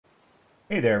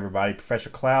Hey there everybody, Professor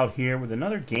Cloud here with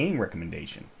another game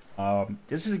recommendation.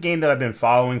 This is a game that I've been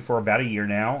following for about a year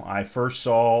now. I first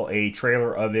saw a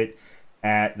trailer of it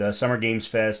at the Summer Games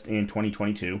Fest in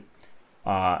 2022.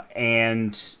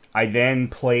 And I then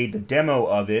played the demo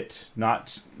of it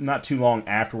not too long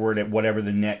afterward at whatever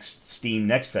the next Steam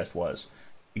Next Fest was.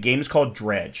 The game is called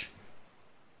Dredge.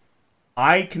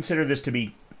 I consider this to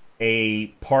be a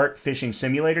part fishing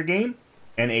simulator game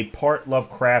and a part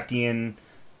Lovecraftian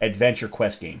adventure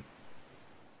quest game.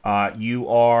 You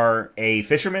are a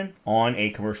fisherman on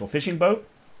a commercial fishing boat,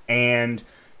 and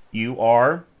you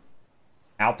are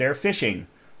out there fishing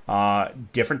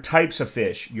different types of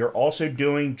fish. You're also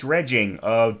doing dredging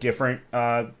of different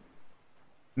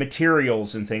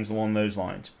materials and things along those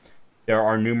lines. There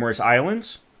are numerous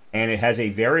islands, and it has a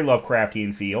very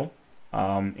Lovecraftian feel,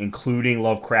 including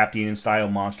Lovecraftian style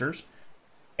monsters.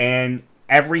 And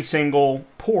every single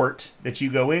port that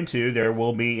you go into, there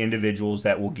will be individuals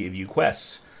that will give you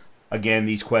quests. Again,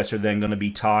 these quests are then going to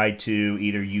be tied to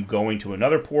either you going to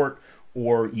another port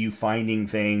or you finding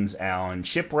things on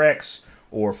shipwrecks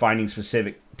or finding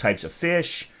specific types of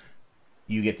fish.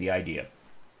 You get the idea.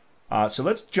 So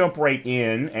let's jump right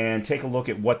in and take a look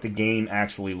at what the game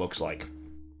actually looks like.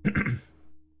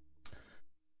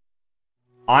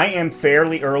 I am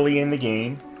fairly early in the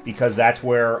game, because that's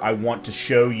where I want to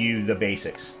show you the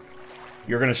basics.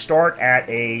 You're going to start at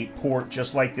a port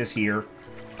just like this here,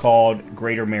 called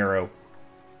Greater Marrow.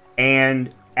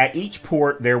 And at each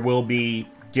port, there will be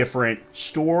different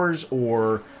stores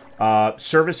or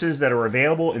services that are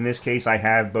available. In this case, I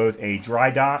have both a dry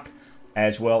dock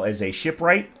as well as a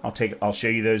shipwright. I'll show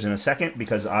you those in a second,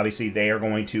 because obviously they are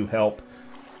going to help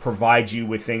provide you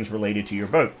with things related to your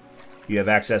boat. You have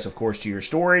access, of course, to your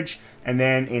storage. And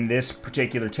then in this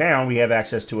particular town, we have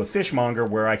access to a fishmonger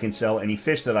where I can sell any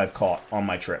fish that I've caught on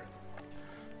my trip.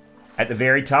 At the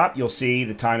very top, you'll see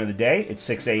the time of the day. It's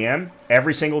 6 a.m.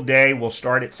 Every single day will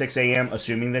start at 6 a.m.,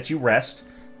 assuming that you rest.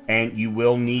 And you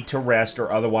will need to rest,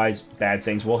 or otherwise bad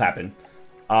things will happen.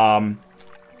 And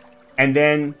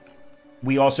then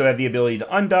we also have the ability to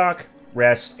undock,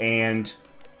 rest, and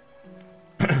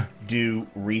do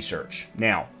research.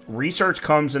 Now, research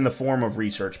comes in the form of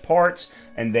research parts,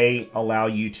 and they allow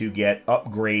you to get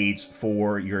upgrades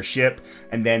for your ship,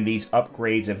 and then these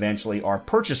upgrades eventually are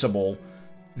purchasable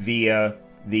via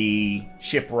the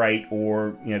shipwright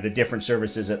or the different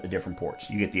services at the different ports.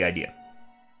 You get the idea.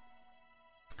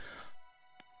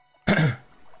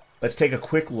 Let's take a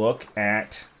quick look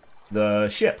at the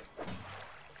ship.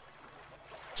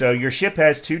 So your ship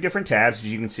has two different tabs,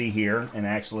 as you can see here, and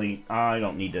actually, I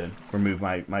don't need to remove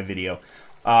my video.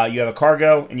 You have a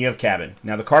cargo and you have cabin.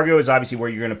 Now, the cargo is obviously where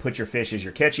you're going to put your fish as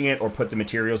you're catching it, or put the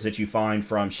materials that you find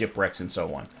from shipwrecks and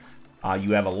so on.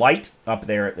 You have a light up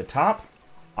there at the top.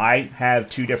 I have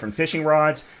two different fishing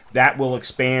rods. That will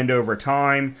expand over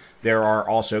time. There are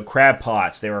also crab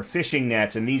pots. There are fishing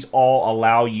nets, and these all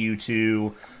allow you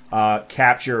to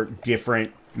capture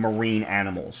different marine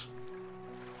animals.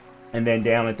 And then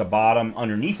down at the bottom,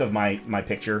 underneath of my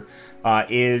picture,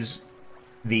 is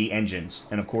the engines.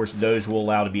 And of course, those will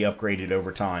allow to be upgraded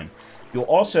over time. You'll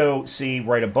also see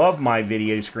right above my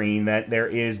video screen that there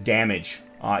is damage.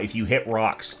 If you hit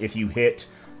rocks, if you get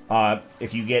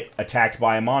attacked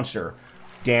by a monster,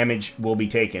 damage will be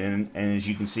taken. And as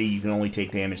you can see, you can only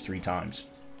take damage 3 times.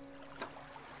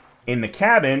 In the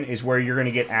cabin is where you're going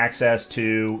to get access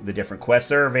to the different quests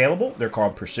that are available. They're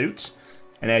called pursuits.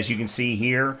 And as you can see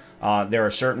here, there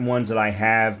are certain ones that I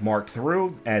have marked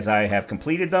through as I have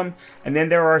completed them. And then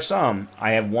there are some.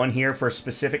 I have one here for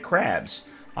specific crabs.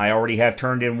 I already have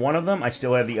turned in one of them. I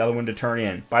still have the other one to turn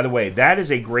in. By the way, that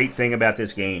is a great thing about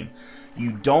this game. You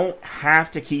don't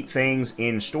have to keep things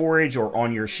in storage or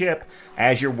on your ship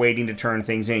as you're waiting to turn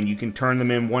things in. You can turn them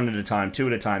in 1 at a time, 2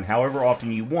 at a time, however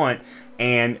often you want.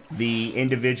 And the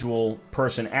individual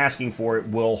person asking for it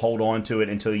will hold on to it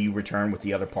until you return with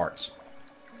the other parts.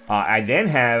 I then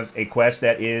have a quest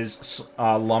that is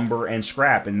lumber and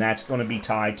scrap, and that's going to be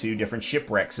tied to different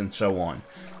shipwrecks and so on.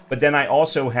 But then I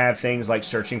also have things like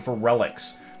searching for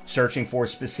relics, searching for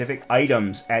specific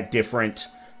items at different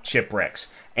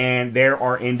shipwrecks. And there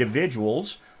are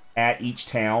individuals at each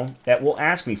town that will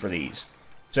ask me for these.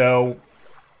 So,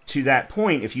 to that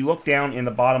point, if you look down in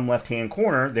the bottom left-hand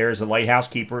corner, there's the lighthouse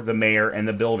keeper, the mayor, and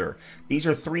the builder. These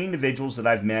are 3 individuals that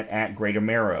I've met at Greater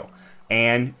Marrow.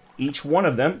 And each one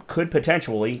of them could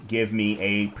potentially give me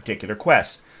a particular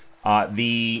quest.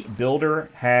 The builder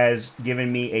has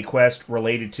given me a quest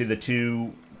related to the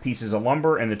 2 pieces of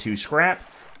lumber and the 2 scrap.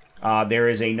 There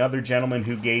is another gentleman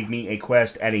who gave me a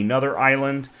quest at another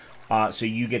island, so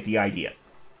you get the idea.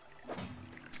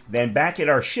 Then back at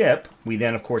our ship, we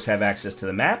then, of course, have access to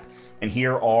the map. And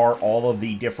here are all of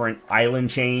the different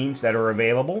island chains that are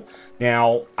available.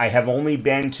 Now, I have only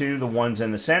been to the ones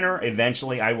in the center.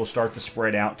 Eventually, I will start to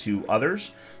spread out to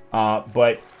others.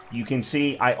 But you can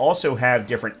see I also have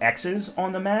different X's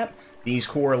on the map. These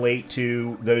correlate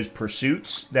to those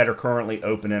pursuits that are currently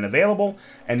open and available.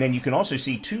 And then you can also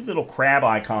see two little crab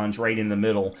icons right in the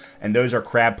middle. And those are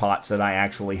crab pots that I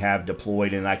actually have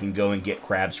deployed and I can go and get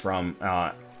crabs from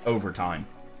over time.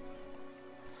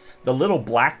 The little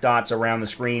black dots around the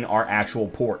screen are actual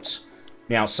ports.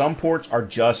 Now, some ports are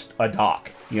just a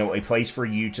dock. You know, a place for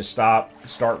you to stop,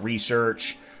 start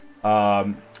research,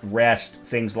 rest,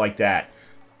 things like that.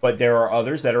 But there are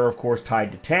others that are, of course,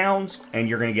 tied to towns, and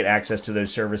you're going to get access to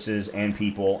those services and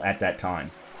people at that time.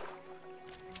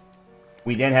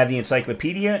 We then have the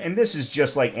encyclopedia, and this is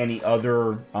just like any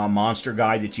other monster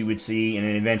guide that you would see in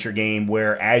an adventure game,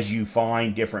 where as you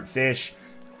find different fish,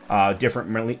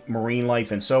 different marine life,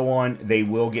 and so on, they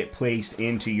will get placed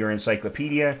into your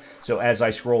encyclopedia. So as I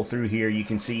scroll through here, you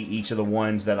can see each of the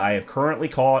ones that I have currently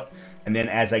caught, and then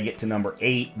as I get to number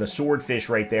 8, the swordfish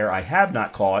right there, I have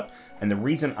not caught. And the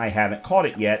reason I haven't caught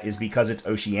it yet is because it's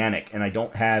oceanic, and I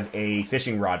don't have a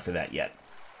fishing rod for that yet.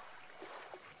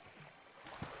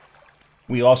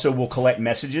 We also will collect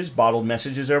messages, bottled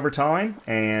messages over time,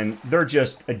 and they're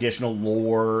just additional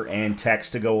lore and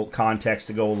context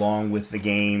to go along with the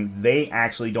game. They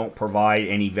actually don't provide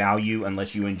any value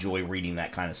unless you enjoy reading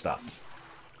that kind of stuff.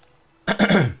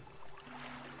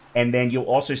 And then you'll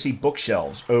also see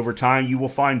bookshelves. Over time, you will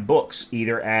find books,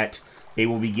 they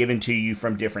will be given to you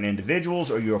from different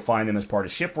individuals, or you'll find them as part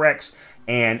of shipwrecks.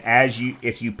 And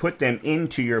if you put them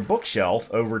into your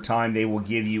bookshelf, over time they will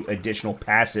give you additional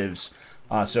passives.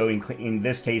 So in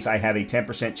this case, I have a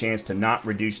 10% chance to not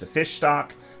reduce the fish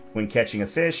stock when catching a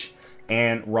fish,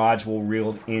 and rods will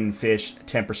reel in fish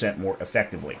 10% more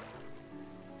effectively.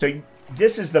 So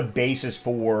this is the basis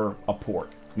for a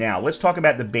port. Now, let's talk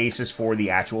about the basis for the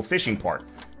actual fishing part.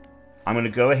 I'm going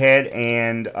to go ahead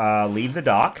and leave the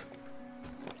dock.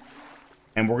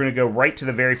 And we're going to go right to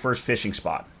the very first fishing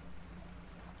spot,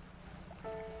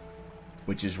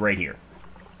 which is right here.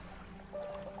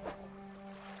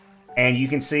 And you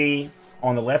can see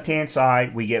on the left-hand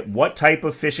side, we get what type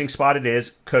of fishing spot it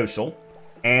is, coastal,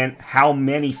 and how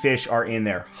many fish are in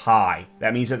there, high.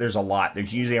 That means that there's a lot.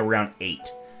 There's usually around 8.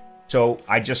 So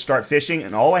I just start fishing,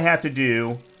 and all I have to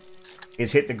do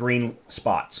is hit the green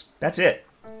spots. That's it.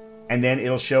 And then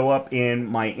it'll show up in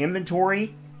my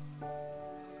inventory.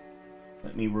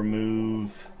 Let me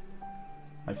remove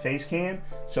my face cam.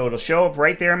 So it'll show up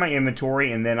right there in my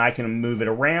inventory, and then I can move it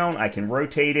around. I can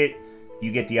rotate it.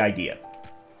 You get the idea.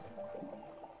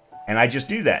 And I just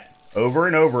do that over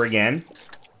and over again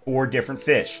for different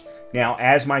fish. Now,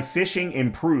 as my fishing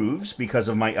improves because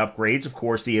of my upgrades, of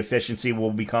course, the efficiency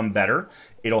will become better.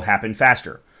 It'll happen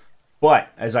faster. But,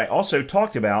 as I also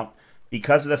talked about,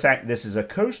 because of the fact this is a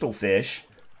coastal fish,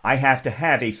 I have to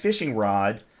have a fishing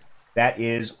rod that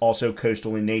is also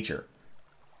coastal in nature.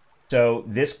 So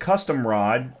this custom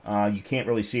rod, you can't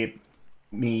really see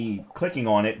me clicking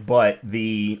on it, but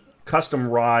the custom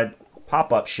rod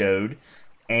pop-up showed,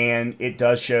 and it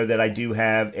does show that I do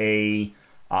have a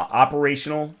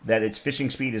operational, that its fishing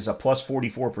speed is a plus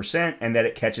 44%, and that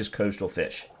it catches coastal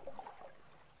fish.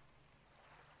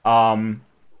 One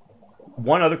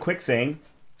other quick thing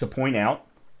to point out,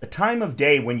 the time of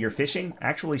day when you're fishing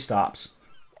actually stops.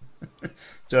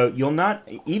 So you'll not,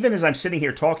 even as I'm sitting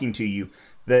here talking to you,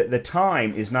 the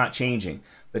time is not changing.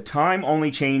 The time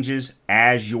only changes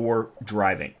as you're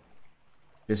driving.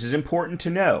 This is important to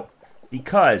know,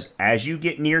 because as you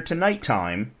get near to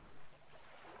nighttime,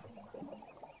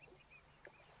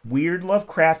 weird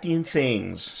Lovecraftian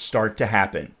things start to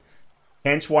happen.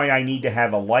 Hence why I need to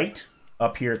have a light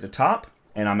up here at the top,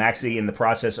 and I'm actually in the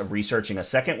process of researching a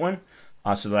second one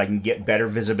so that I can get better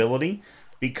visibility,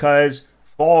 because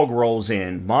fog rolls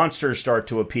in, monsters start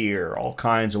to appear, all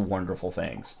kinds of wonderful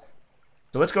things.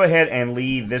 So let's go ahead and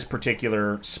leave this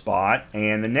particular spot,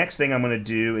 and the next thing I'm going to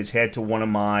do is head to one of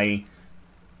my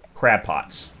crab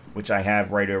pots, which I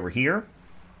have right over here.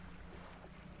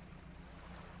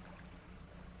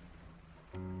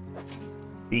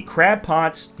 The crab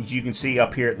pots, as you can see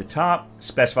up here at the top,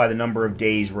 specify the number of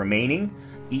days remaining.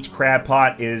 Each crab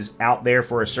pot is out there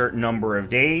for a certain number of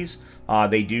days.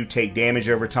 They do take damage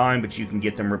over time, but you can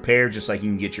get them repaired just like you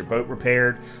can get your boat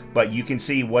repaired. But you can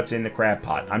see what's in the crab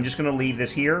pot. I'm just going to leave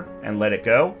this here and let it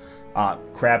go.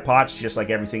 Crab pots, just like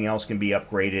everything else, can be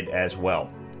upgraded as well.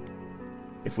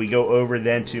 If we go over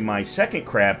then to my second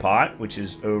crab pot, which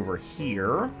is over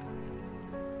here,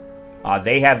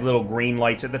 They have little green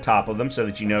lights at the top of them so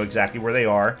that you know exactly where they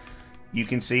are. You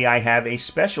can see I have a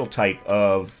special type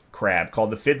of crab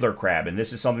called the fiddler crab, and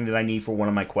this is something that I need for one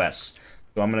of my quests.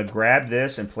 So I'm going to grab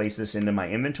this and place this into my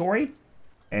inventory,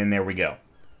 and there we go.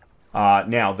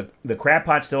 Now, the crab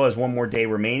pot still has one more day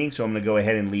remaining, so I'm going to go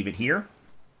ahead and leave it here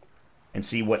and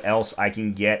see what else I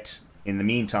can get in the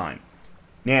meantime.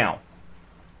 Now,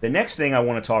 the next thing I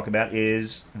want to talk about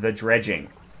is the dredging.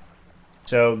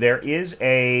 So there is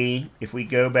a, if we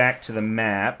go back to the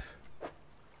map,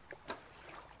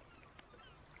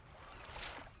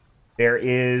 there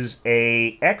is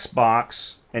a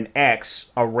Xbox, an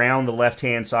X, around the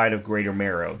left-hand side of Greater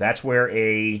Marrow. That's where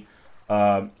a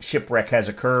shipwreck has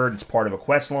occurred. It's part of a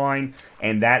quest line,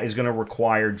 and that is going to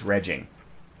require dredging.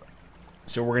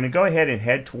 So we're going to go ahead and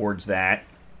head towards that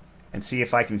and see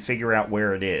if I can figure out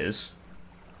where it is.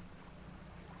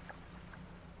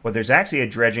 But there's actually a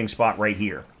dredging spot right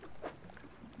here.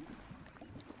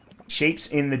 Shapes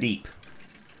in the deep.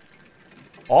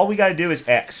 All we got to do is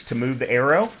X to move the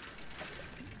arrow.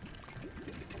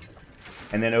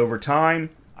 And then over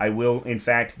time, I will, in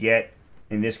fact, get,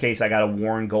 in this case, I got a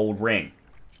worn gold ring.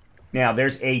 Now,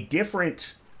 there's a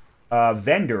different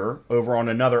vendor over on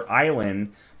another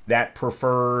island that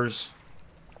prefers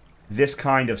this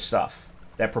kind of stuff.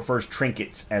 That prefers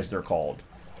trinkets, as they're called.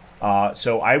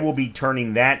 So I will be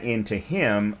turning that into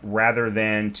him rather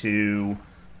than to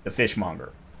the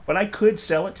fishmonger. But I could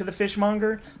sell it to the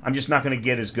fishmonger. I'm just not going to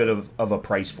get as good of a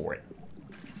price for it.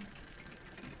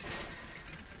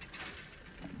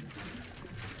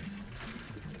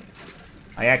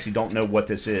 I actually don't know what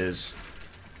this is.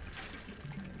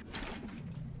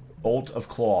 Bolt of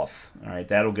cloth. Alright,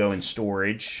 that'll go in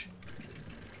storage.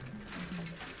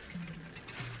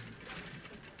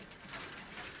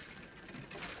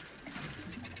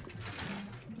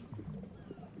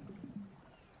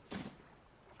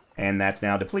 And that's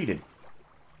now depleted.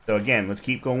 So again, let's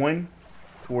keep going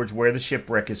towards where the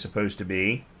shipwreck is supposed to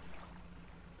be.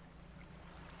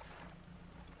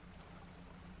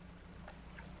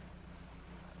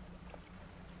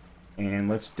 And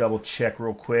let's double check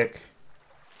real quick.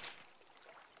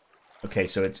 Okay,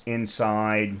 so it's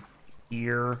inside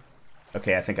here.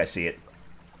 Okay, I think I see it.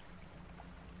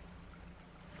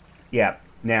 Yeah,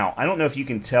 now, I don't know if you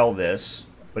can tell this,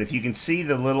 but if you can see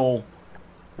the little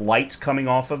lights coming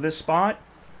off of this spot,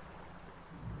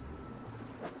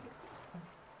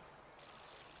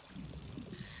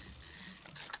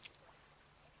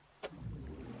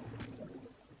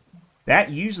 that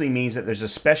usually means that there's a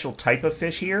special type of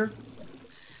fish here.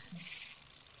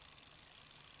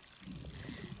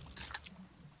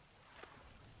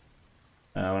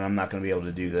 Oh, and I'm not going to be able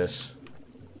to do this.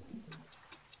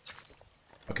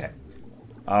 Okay.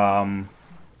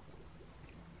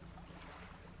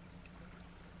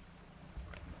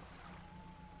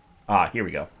 Here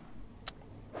we go.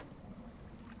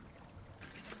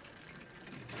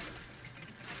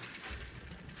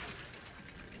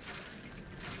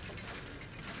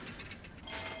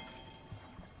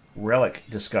 Relic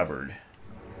discovered.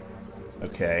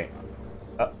 Okay.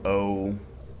 Uh-oh.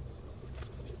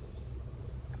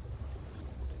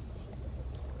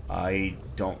 I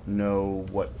don't know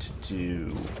what to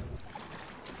do.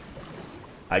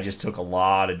 I just took a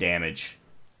lot of damage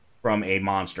from a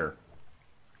monster.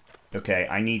 Okay,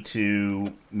 I need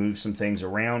to move some things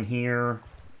around here.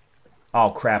 Oh,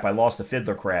 crap, I lost the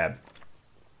fiddler crab.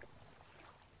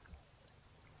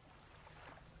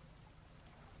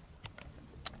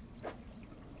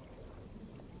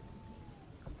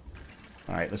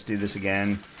 Alright, let's do this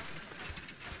again.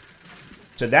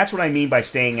 So that's what I mean by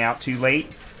staying out too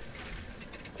late.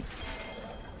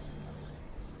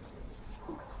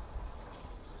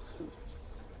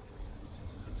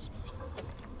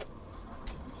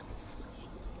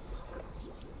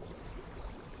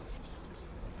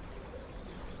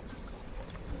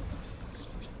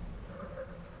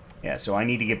 Yeah, so I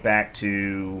need to get back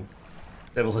to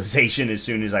civilization as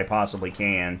soon as I possibly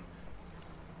can.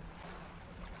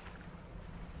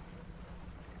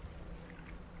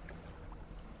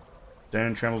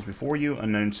 Stone trembles before you.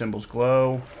 Unknown symbols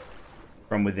glow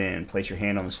from within. Place your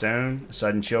hand on the stone. A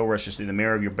sudden chill rushes through the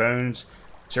marrow of your bones.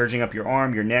 Surging up your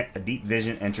arm, your neck, a deep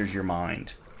vision enters your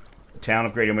mind. The town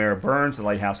of Greater Marrow burns. The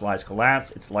lighthouse lies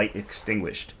collapsed. Its light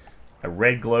extinguished. A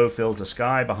red glow fills the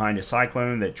sky behind a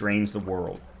cyclone that drains the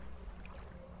world.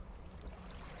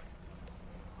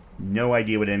 No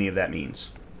idea what any of that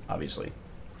means, obviously.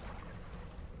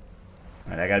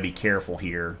 Alright, I gotta be careful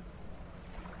here.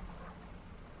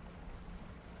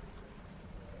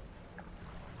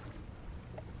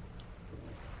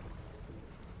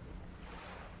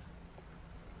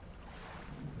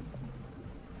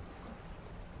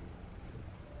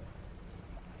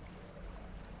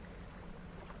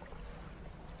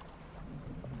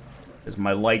 because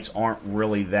my lights aren't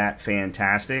really that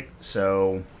fantastic.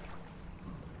 So,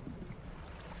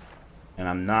 and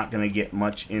I'm not going to get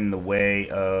much in the way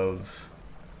of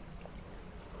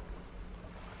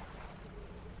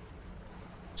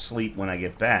sleep when I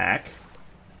get back.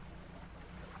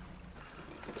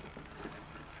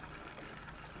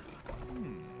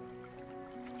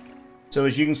 So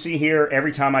as you can see here,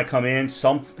 every time I come in,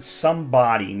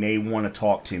 somebody may want to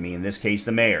talk to me. In this case,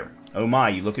 the mayor. Oh my,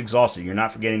 you look exhausted. You're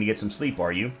not forgetting to get some sleep,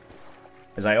 are you?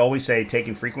 As I always say,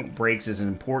 taking frequent breaks is an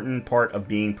important part of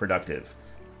being productive.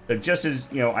 So just as,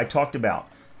 you know, I talked about,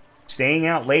 staying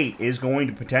out late is going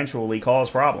to potentially cause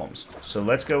problems. So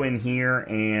let's go in here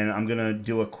and I'm going to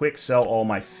do a quick sell all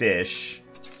my fish.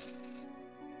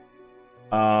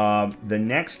 The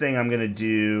next thing I'm going to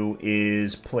do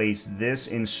is place this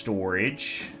in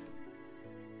storage,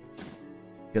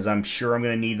 because I'm sure I'm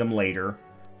going to need them later.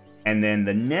 And then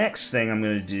the next thing I'm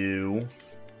going to do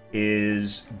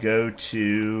is go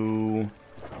to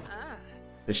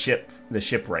the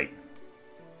shipwright,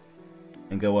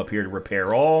 and go up here to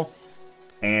repair all,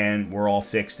 and we're all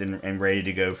fixed and ready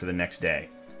to go for the next day.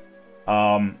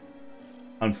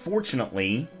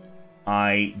 Unfortunately,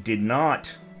 I did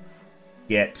not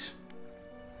get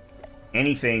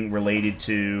anything related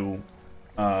to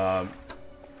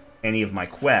any of my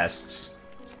quests.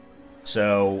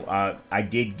 So I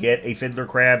did get a fiddler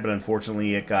crab, but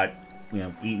unfortunately it got, you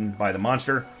know, eaten by the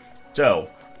monster. So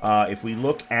if we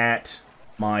look at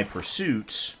my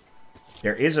pursuits,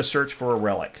 there is a search for a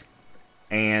relic,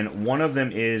 and one of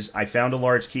them is I found a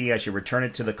large key. I should return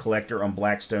it to the collector on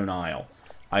Blackstone Isle.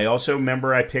 I also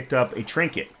remember I picked up a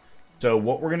trinket. So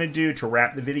what we're going to do to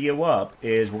wrap the video up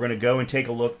is we're going to go and take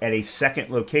a look at a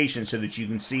second location so that you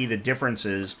can see the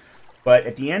differences. But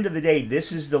at the end of the day,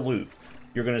 this is the loot.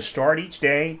 You're going to start each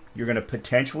day. You're going to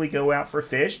potentially go out for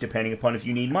fish, depending upon if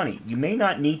you need money. You may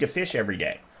not need to fish every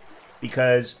day.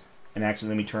 Because, and actually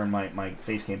let me turn my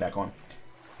face cam back on.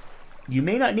 You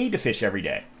may not need to fish every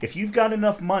day. If you've got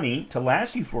enough money to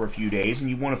last you for a few days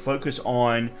and you want to focus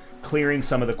on clearing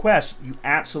some of the quests, you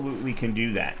absolutely can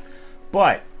do that.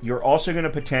 But you're also going to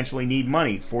potentially need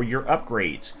money for your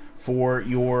upgrades, for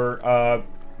your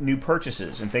new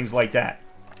purchases and things like that.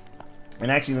 And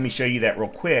actually, let me show you that real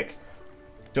quick.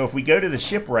 So if we go to the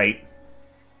shipwright,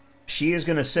 she is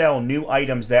going to sell new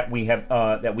items that we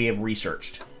have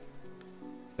researched.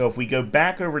 So if we go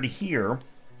back over to here,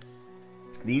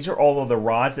 these are all of the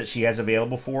rods that she has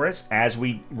available for us. As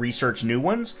we research new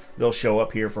ones, they'll show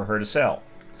up here for her to sell.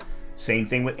 Same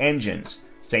thing with engines.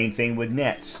 Same thing with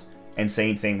nets. And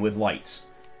same thing with lights.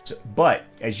 So, but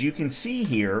as you can see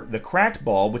here, the cracked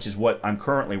bulb, which is what I'm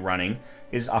currently running,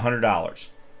 is $100.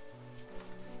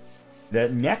 The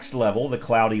next level, the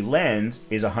cloudy lens,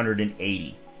 is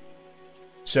 $180.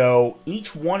 So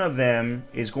each one of them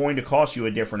is going to cost you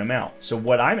a different amount. So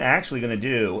what I'm actually going to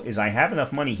do is I have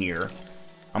enough money here.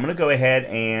 I'm going to go ahead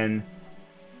and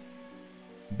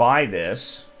buy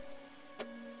this.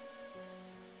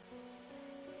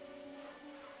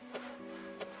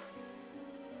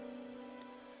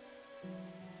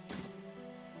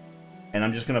 And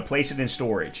I'm just going to place it in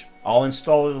storage. I'll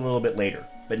install it a little bit later.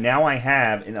 But now I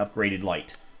have an upgraded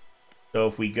light. So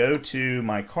if we go to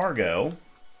my cargo,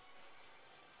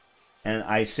 and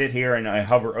I sit here and I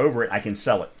hover over it, I can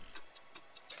sell it.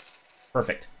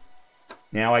 Perfect.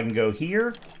 Now I can go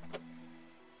here,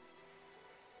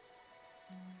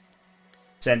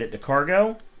 send it to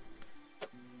cargo,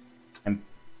 and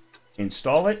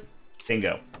install it.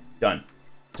 Bingo. Done.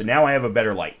 So now I have a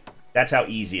better light. That's how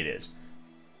easy it is.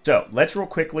 So let's real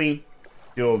quickly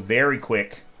do a very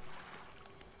quick...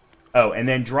 Oh, and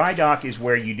then dry dock is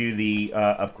where you do the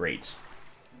upgrades.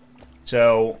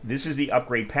 So this is the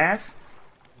upgrade path.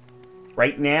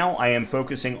 Right now I am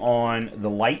focusing on the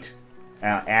light,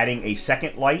 adding a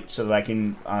second light so that I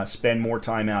can spend more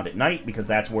time out at night, because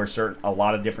that's where a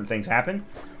lot of different things happen.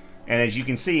 And as you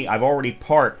can see, I've already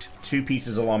parked 2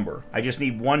 pieces of lumber. I just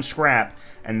need 1 scrap,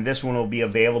 and this one will be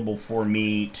available for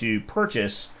me to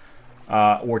purchase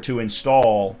or to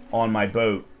install on my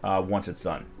boat once it's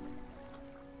done.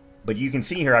 But you can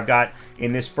see here, I've got,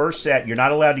 in this first set, you're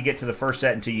not allowed to get to the first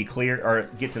set until you clear, or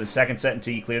get to the second set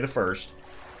until you clear the first.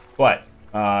 But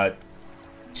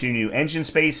 2 new engine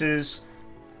spaces,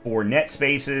 4 net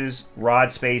spaces,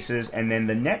 rod spaces, and then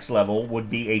the next level would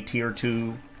be a tier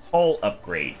 2 hull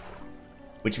upgrade,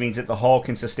 which means that the hull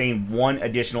can sustain 1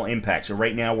 additional impact. So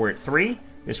right now we're at 3.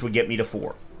 This would get me to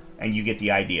 4. And you get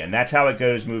the idea. And that's how it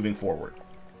goes moving forward.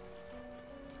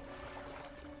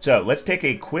 So let's take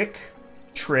a quick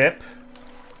trip.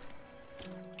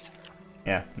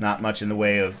 Yeah, not much in the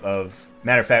way of...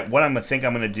 Matter of fact, what I'm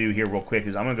going to do here real quick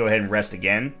is I'm going to go ahead and rest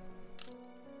again.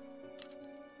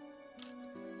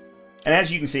 And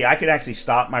as you can see, I could actually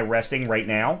stop my resting right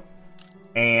now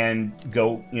and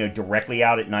go, directly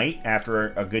out at night after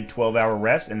a good 12-hour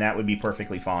rest, and that would be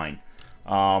perfectly fine.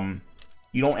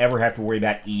 You don't ever have to worry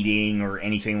about eating or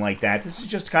anything like that. This is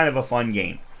just kind of a fun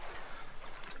game.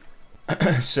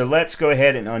 So let's go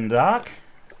ahead and undock.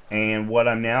 And what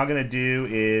I'm now going to do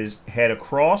is head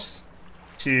across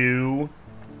to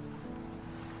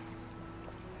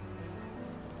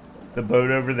the boat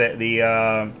over there,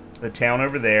 the town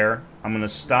over there. I'm going to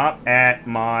stop at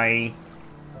my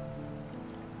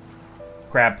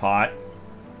crab pot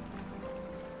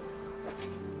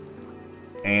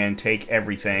and take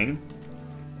everything.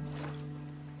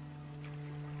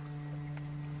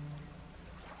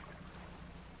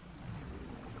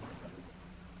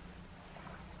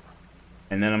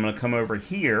 And then I'm going to come over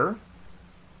here.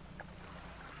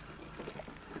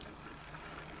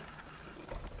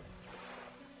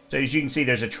 So as you can see,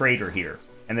 there's a trader here.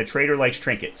 And the trader likes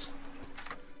trinkets.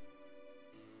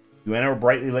 You enter a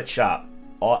brightly lit shop.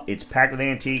 It's packed with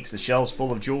antiques, the shelves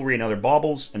full of jewelry and other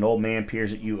baubles. An old man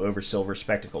peers at you over silver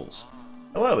spectacles.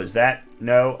 Hello, is that...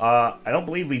 No, I don't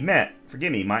believe we've met.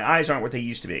 Forgive me, my eyes aren't what they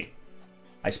used to be.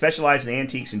 I specialize in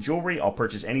antiques and jewelry. I'll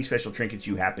purchase any special trinkets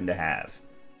you happen to have.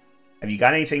 Have you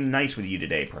got anything nice with you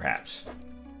today, perhaps?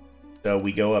 So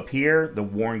we go up here, the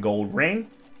worn gold ring.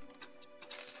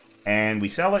 And we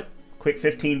sell it. Quick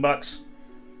 15 bucks.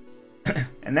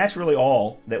 And that's really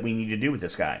all that we need to do with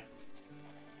this guy.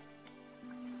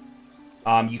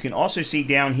 You can also see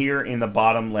down here in the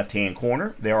bottom left-hand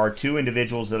corner, there are two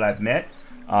individuals that I've met.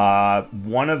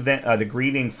 One of them, the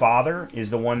grieving father, is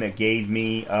the one that gave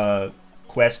me a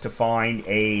quest to find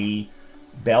a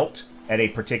belt at a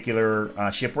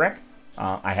particular shipwreck.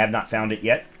 I have not found it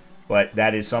yet, but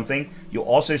that is something. You'll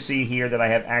also see here that I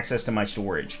have access to my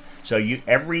storage. So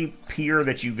every pier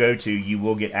that you go to, you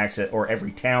will get access, or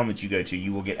every town that you go to,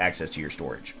 you will get access to your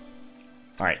storage.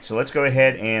 Alright, so let's go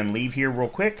ahead and leave here real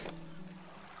quick.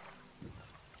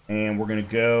 And we're going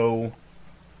to go...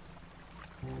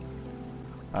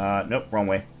 nope, wrong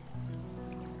way.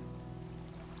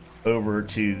 Over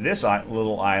to this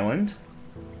little island,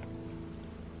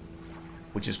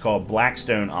 which is called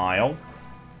Blackstone Isle.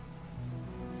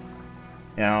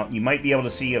 Now, you might be able to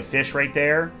see a fish right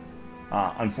there.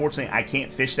 Unfortunately, I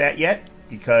can't fish that yet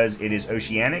because it is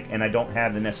oceanic and I don't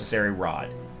have the necessary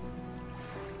rod.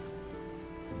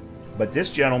 But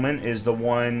this gentleman is the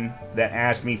one that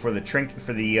asked me for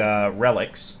the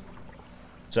relics.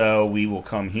 So we will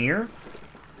come here.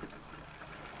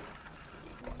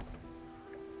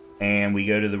 And we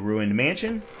go to the ruined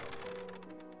mansion.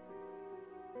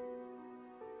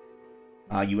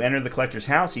 You enter the collector's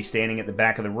house. He's standing at the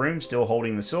back of the room, still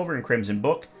holding the silver and crimson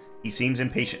book. He seems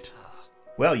impatient.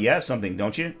 Well, you have something,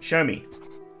 don't you? Show me.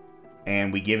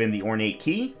 And we give him the ornate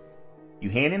key. You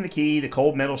hand him the key. The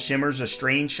cold metal shimmers a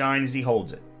strange shine as he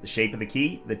holds it. The shape of the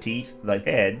key, the teeth, the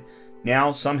head,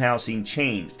 now somehow seem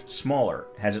changed, smaller.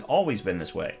 Has it always been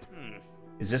this way?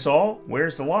 Is this all?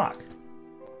 Where's the lock?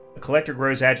 The collector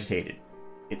grows agitated.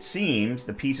 It seems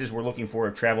the pieces we're looking for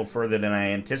have traveled further than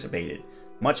I anticipated.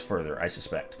 Much further, I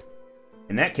suspect.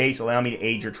 In that case, allow me to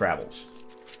aid your travels.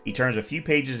 He turns a few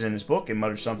pages in his book and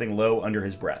mutters something low under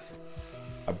his breath.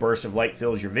 A burst of light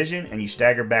fills your vision, and you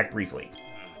stagger back briefly.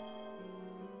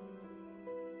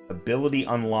 Ability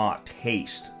unlocked.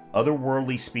 Haste.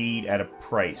 Otherworldly speed at a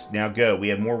price. Now go. We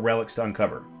have more relics to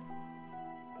uncover.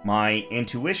 My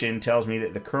intuition tells me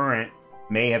that the current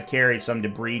may have carried some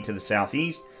debris to the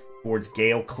southeast towards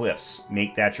Gale Cliffs.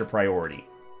 Make that your priority.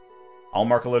 I'll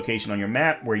mark a location on your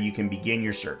map where you can begin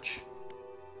your search.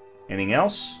 Anything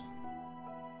else?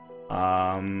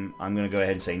 I'm going to go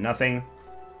ahead and say nothing.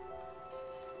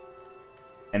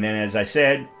 And then, as I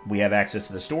said, we have access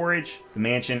to the storage, the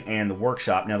mansion, and the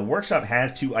workshop. Now, the workshop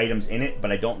has 2 items in it, but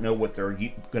I don't know what they're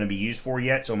going to be used for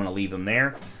yet, so I'm going to leave them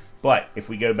there. But if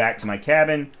we go back to my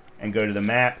cabin and go to the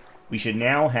map, we should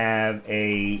now have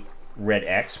a red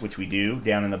X, which we do,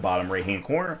 down in the bottom right-hand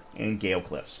corner, in Gale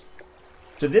Cliffs.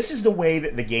 So this is the way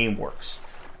that the game works.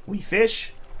 We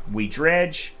fish, we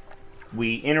dredge,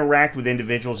 we interact with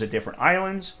individuals at different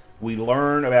islands, we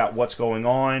learn about what's going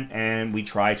on, and we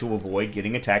try to avoid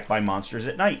getting attacked by monsters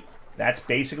at night. That's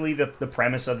basically the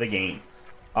premise of the game.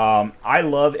 I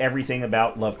love everything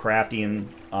about Lovecraftian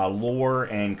lore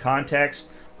and context.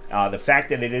 The fact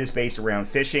that it is based around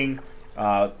fishing.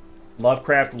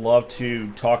 Lovecraft loved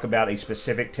to talk about a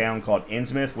specific town called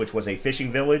Innsmouth, which was a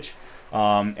fishing village.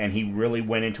 And he really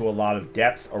went into a lot of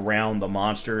depth around the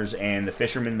monsters and the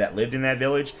fishermen that lived in that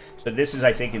village. So this is,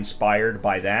 I think, inspired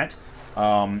by that.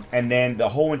 And then the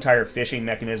whole entire fishing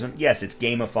mechanism, yes, it's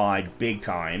gamified big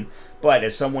time. But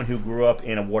as someone who grew up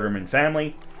in a waterman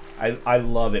family, I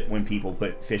love it when people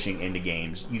put fishing into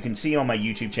games. You can see on my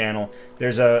YouTube channel,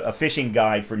 there's a fishing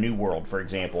guide for New World, for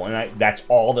example, and that's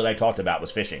all that I talked about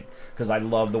was fishing, because I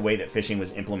love the way that fishing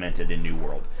was implemented in New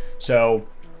World. So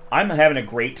I'm having a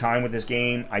great time with this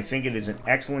game. I think it is an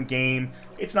excellent game.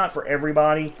 It's not for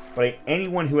everybody, but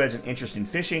anyone who has an interest in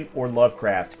fishing or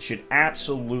Lovecraft should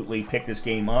absolutely pick this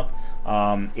game up.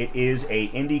 It is a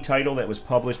indie title that was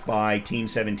published by Team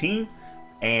 17,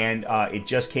 and it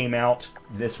just came out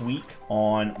this week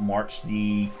on March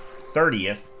the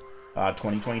 30th,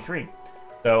 2023.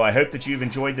 So I hope that you've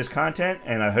enjoyed this content,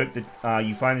 and I hope that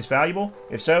you find this valuable.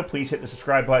 If so, please hit the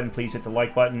subscribe button, please hit the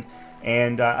like button,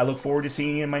 and I look forward to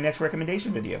seeing you in my next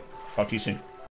recommendation video. Talk to you soon.